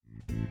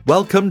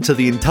Welcome to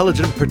the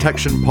Intelligent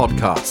Protection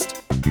Podcast,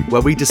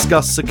 where we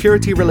discuss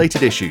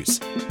security-related issues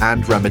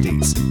and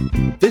remedies.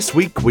 This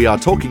week we are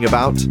talking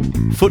about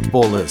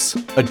footballers,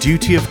 a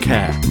duty of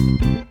care.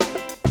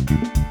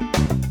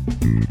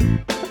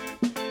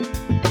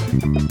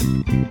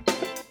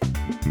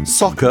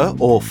 Soccer,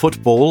 or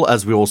football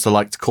as we also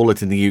like to call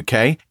it in the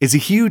UK, is a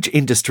huge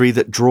industry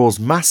that draws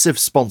massive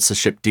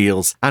sponsorship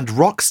deals and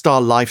rock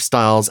star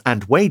lifestyles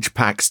and wage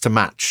packs to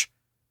match.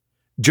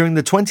 During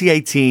the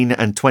 2018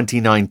 and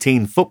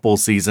 2019 football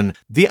season,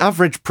 the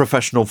average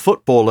professional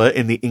footballer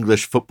in the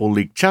English Football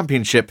League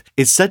Championship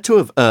is said to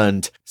have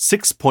earned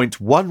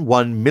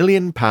 £6.11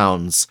 million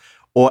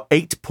or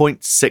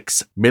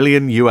 $8.6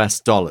 million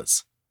US.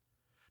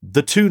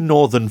 The two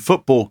northern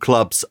football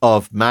clubs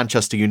of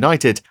Manchester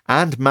United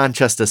and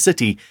Manchester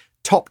City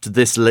topped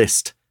this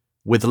list,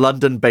 with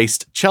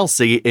London-based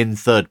Chelsea in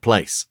third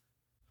place.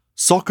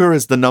 Soccer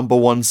is the number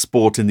one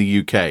sport in the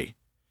UK,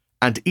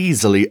 and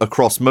easily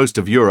across most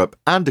of Europe,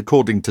 and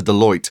according to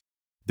Deloitte,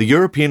 the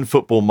European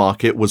football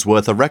market was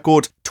worth a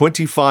record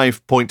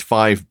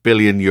 €25.5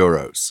 billion,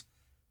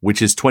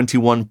 which is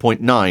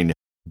 £21.9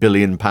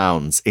 billion in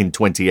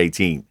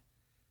 2018.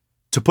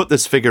 To put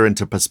this figure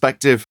into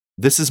perspective,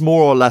 this is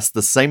more or less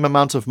the same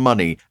amount of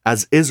money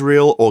as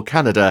Israel or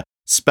Canada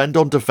spend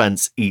on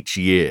defence each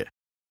year.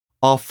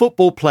 Are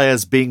football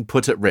players being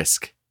put at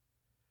risk?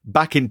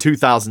 Back in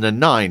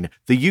 2009,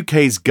 the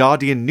UK's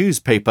Guardian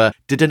newspaper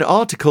did an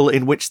article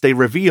in which they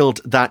revealed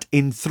that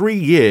in 3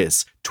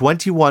 years,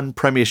 21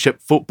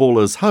 Premiership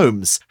footballers'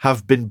 homes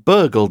have been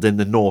burgled in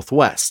the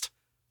northwest,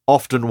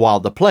 often while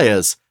the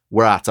players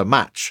were at a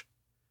match.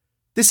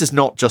 This is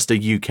not just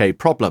a UK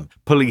problem.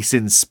 Police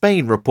in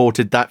Spain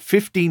reported that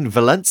 15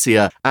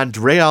 Valencia and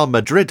Real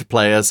Madrid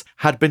players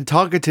had been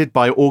targeted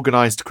by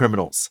organised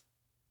criminals,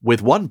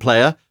 with one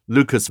player,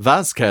 Lucas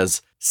Vázquez,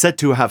 said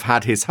to have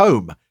had his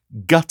home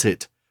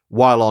gutted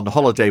while on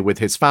holiday with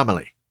his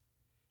family.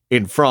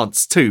 In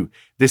France, too,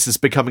 this is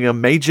becoming a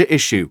major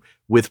issue,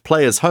 with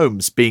players'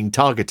 homes being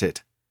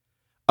targeted.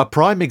 A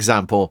prime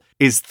example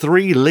is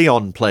 3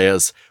 Lyon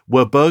players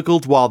were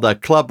burgled while their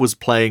club was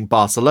playing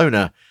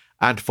Barcelona,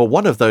 and for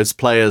one of those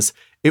players,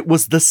 it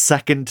was the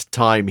second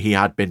time he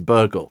had been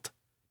burgled.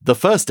 The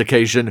first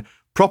occasion,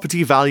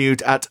 property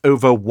valued at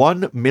over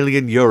 €1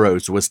 million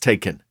was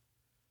taken.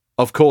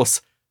 Of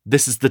course,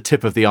 this is the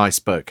tip of the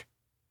iceberg.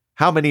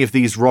 How many of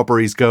these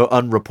robberies go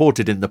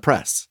unreported in the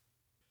press?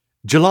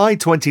 July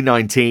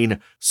 2019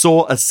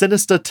 saw a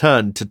sinister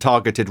turn to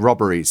targeted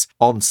robberies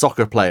on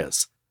soccer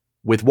players,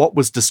 with what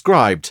was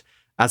described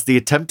as the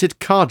attempted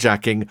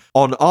carjacking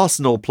on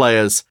Arsenal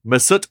players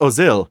Mesut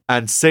Ozil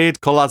and Sead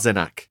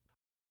Kolasinac.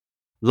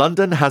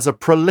 London has a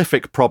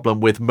prolific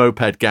problem with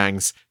moped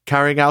gangs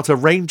carrying out a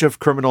range of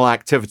criminal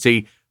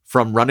activity,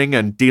 from running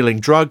and dealing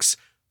drugs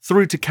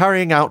through to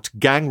carrying out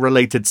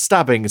gang-related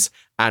stabbings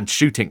and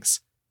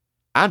shootings.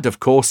 And, of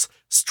course,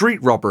 street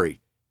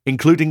robbery,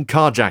 including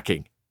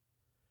carjacking.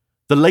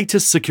 The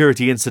latest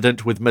security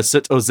incident with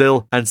Mesut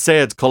Ozil and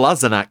Sead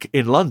Kolasinac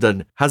in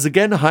London has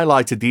again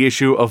highlighted the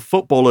issue of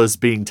footballers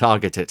being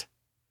targeted.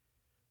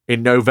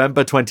 In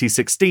November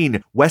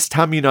 2016, West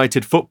Ham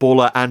United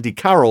footballer Andy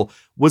Carroll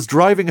was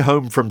driving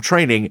home from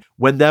training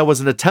when there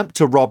was an attempt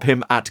to rob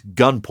him at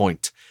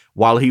gunpoint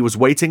while he was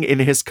waiting in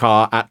his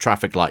car at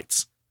traffic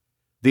lights.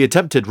 The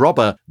attempted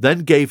robber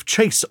then gave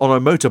chase on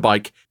a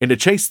motorbike in a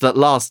chase that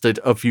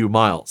lasted a few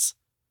miles.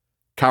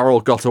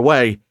 Carroll got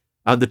away,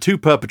 and the 2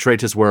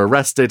 perpetrators were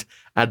arrested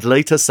and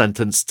later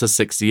sentenced to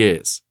 6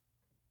 years.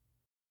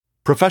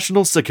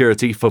 Professional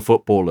security for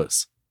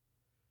footballers.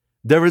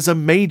 There is a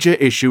major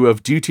issue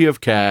of duty of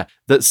care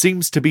that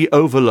seems to be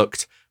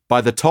overlooked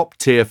by the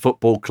top-tier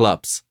football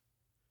clubs.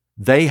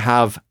 They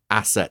have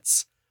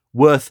assets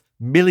worth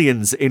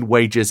millions in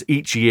wages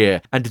each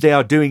year, and they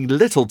are doing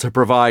little to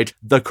provide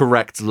the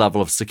correct level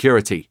of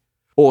security,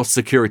 or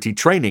security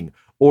training,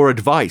 or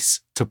advice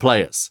to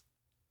players.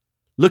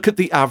 Look at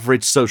the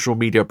average social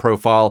media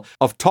profile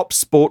of top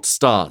sports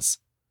stars,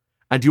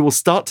 and you will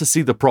start to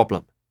see the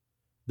problem.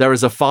 There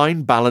is a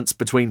fine balance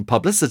between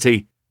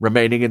publicity,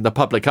 remaining in the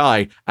public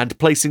eye, and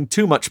placing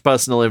too much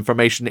personal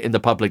information in the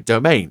public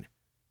domain.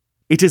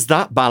 It is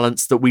that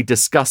balance that we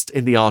discussed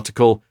in the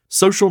article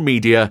Social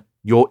Media,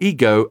 Your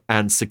Ego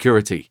and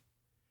Security,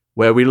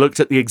 where we looked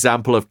at the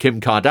example of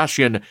Kim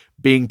Kardashian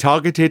being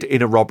targeted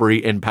in a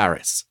robbery in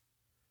Paris.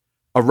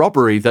 A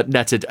robbery that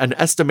netted an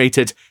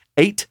estimated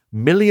 £8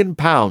 million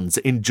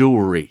in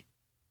jewellery.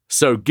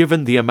 So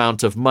given the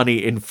amount of money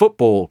in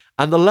football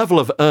and the level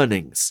of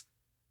earnings,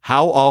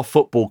 how are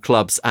football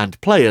clubs and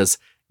players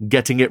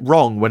getting it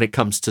wrong when it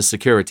comes to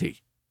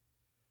security?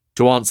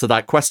 To answer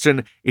that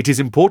question, it is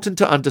important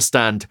to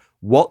understand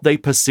what they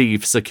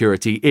perceive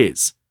security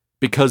is,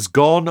 because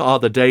gone are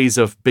the days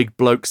of big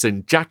blokes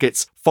in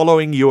jackets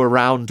following you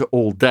around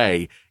all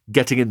day,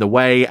 getting in the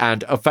way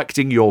and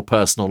affecting your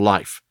personal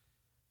life.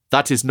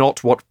 That is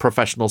not what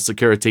professional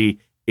security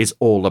is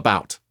all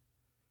about.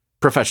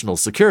 Professional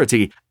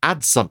security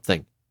adds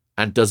something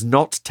and does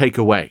not take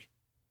away.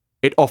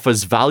 It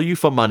offers value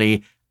for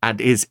money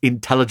and is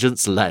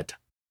intelligence-led.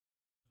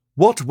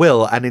 What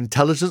will an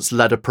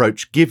intelligence-led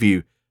approach give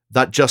you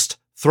that just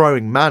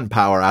throwing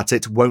manpower at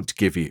it won't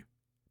give you?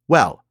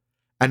 Well,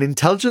 an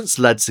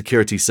intelligence-led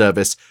security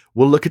service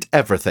will look at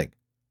everything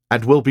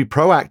and will be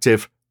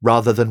proactive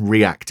rather than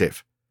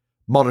reactive,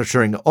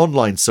 monitoring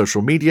online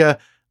social media,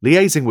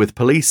 liaising with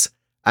police,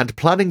 and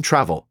planning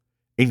travel,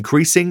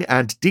 increasing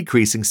and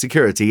decreasing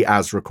security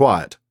as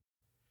required.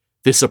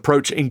 This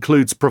approach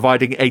includes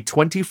providing a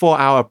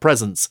 24-hour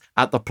presence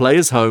at the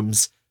players'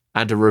 homes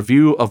and a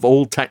review of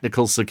all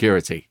technical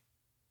security.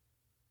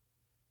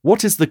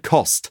 What is the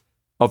cost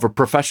of a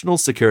professional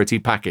security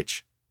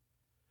package?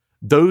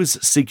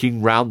 Those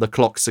seeking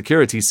round-the-clock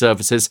security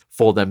services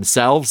for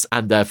themselves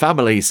and their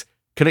families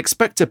can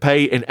expect to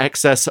pay in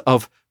excess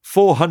of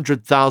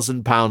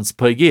 £400,000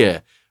 per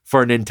year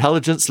for an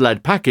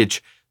intelligence-led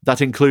package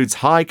that includes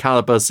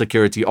high-caliber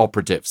security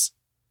operatives.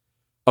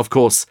 Of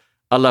course,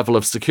 a level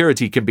of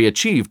security can be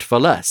achieved for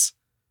less.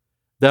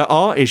 There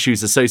are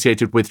issues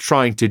associated with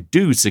trying to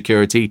do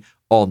security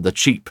on the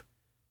cheap,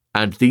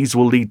 and these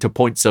will lead to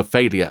points of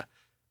failure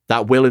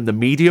that will, in the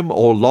medium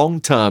or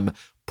long term,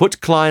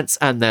 put clients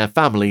and their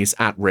families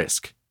at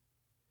risk.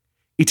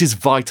 It is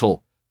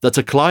vital that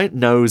a client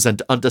knows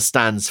and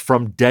understands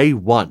from day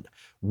one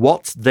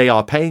what they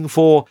are paying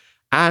for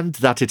and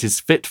that it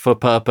is fit for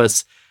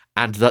purpose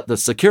and that the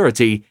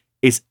security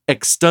is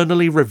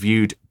externally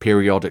reviewed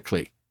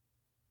periodically.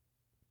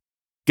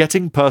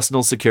 Getting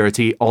personal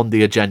security on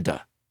the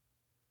agenda.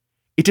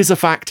 It is a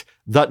fact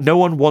that no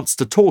one wants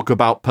to talk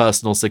about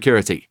personal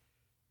security.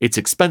 It's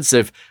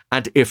expensive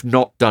and, if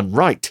not done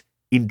right,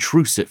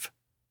 intrusive.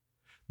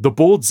 The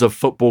boards of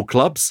football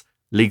clubs,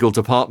 legal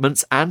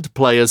departments, and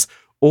players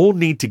all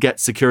need to get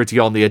security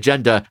on the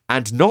agenda,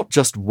 and not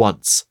just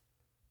once.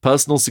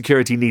 Personal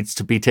security needs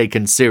to be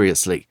taken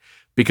seriously,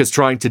 because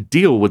trying to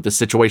deal with the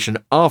situation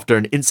after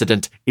an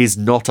incident is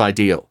not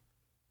ideal.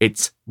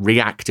 It's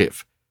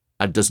reactive,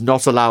 and does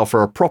not allow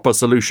for a proper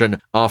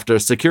solution after a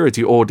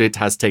security audit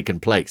has taken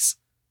place.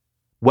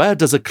 Where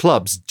does a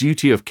club's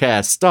duty of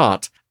care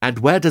start, and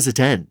where does it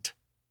end?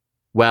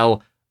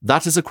 Well,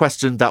 that is a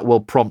question that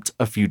will prompt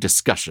a few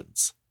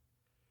discussions.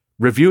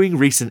 Reviewing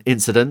recent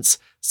incidents,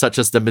 such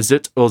as the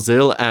Mesut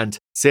Ozil and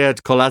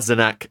Sead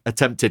Kolasinac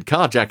attempted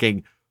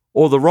carjacking,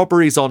 or the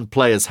robberies on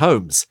players'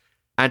 homes,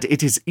 and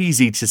it is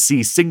easy to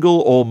see single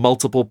or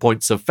multiple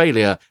points of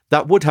failure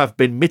that would have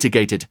been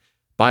mitigated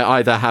by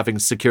either having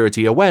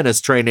security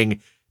awareness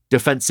training,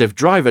 defensive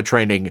driver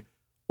training,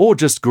 or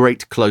just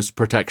great close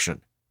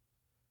protection.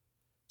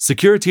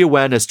 Security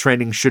awareness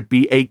training should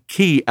be a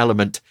key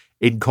element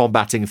in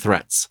combating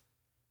threats.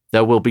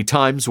 There will be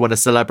times when a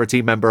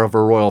celebrity member of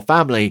a royal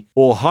family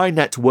or high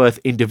net worth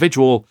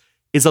individual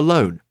is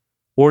alone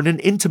or in an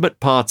intimate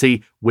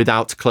party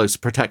without close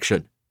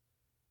protection.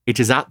 It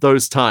is at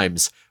those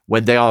times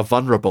when they are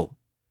vulnerable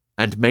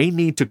and may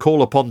need to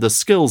call upon the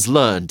skills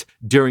learned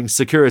during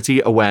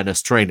security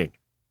awareness training.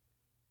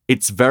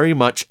 It's very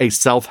much a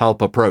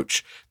self-help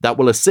approach that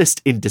will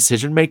assist in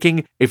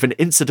decision-making if an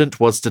incident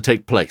was to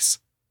take place,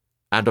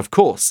 and of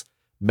course,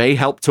 may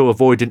help to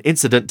avoid an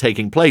incident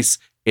taking place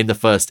in the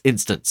first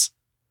instance.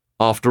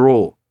 After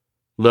all,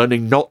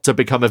 learning not to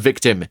become a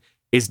victim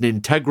is an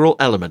integral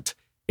element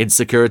in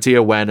security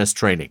awareness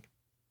training.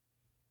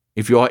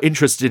 If you are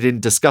interested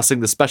in discussing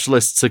the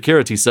specialist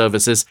security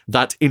services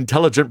that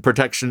Intelligent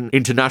Protection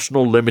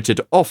International Limited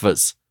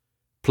offers,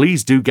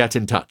 please do get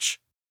in touch.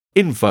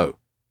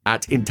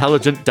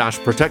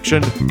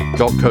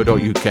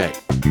 info@intelligent-protection.co.uk.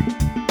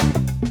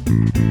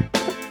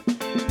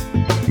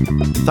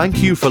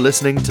 Thank you for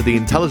listening to the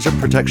Intelligent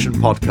Protection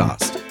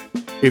Podcast.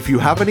 If you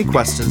have any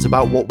questions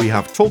about what we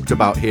have talked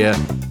about here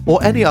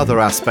or any other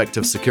aspect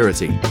of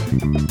security,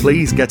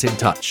 please get in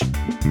touch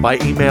by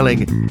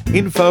emailing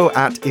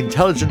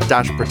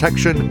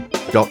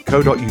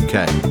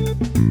info@intelligent-protection.co.uk.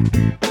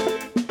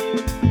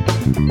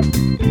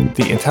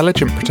 The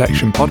Intelligent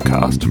Protection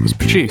Podcast was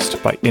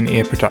produced by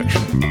In-Ear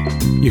Production.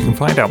 You can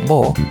find out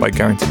more by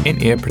going to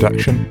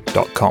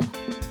inearproduction.com.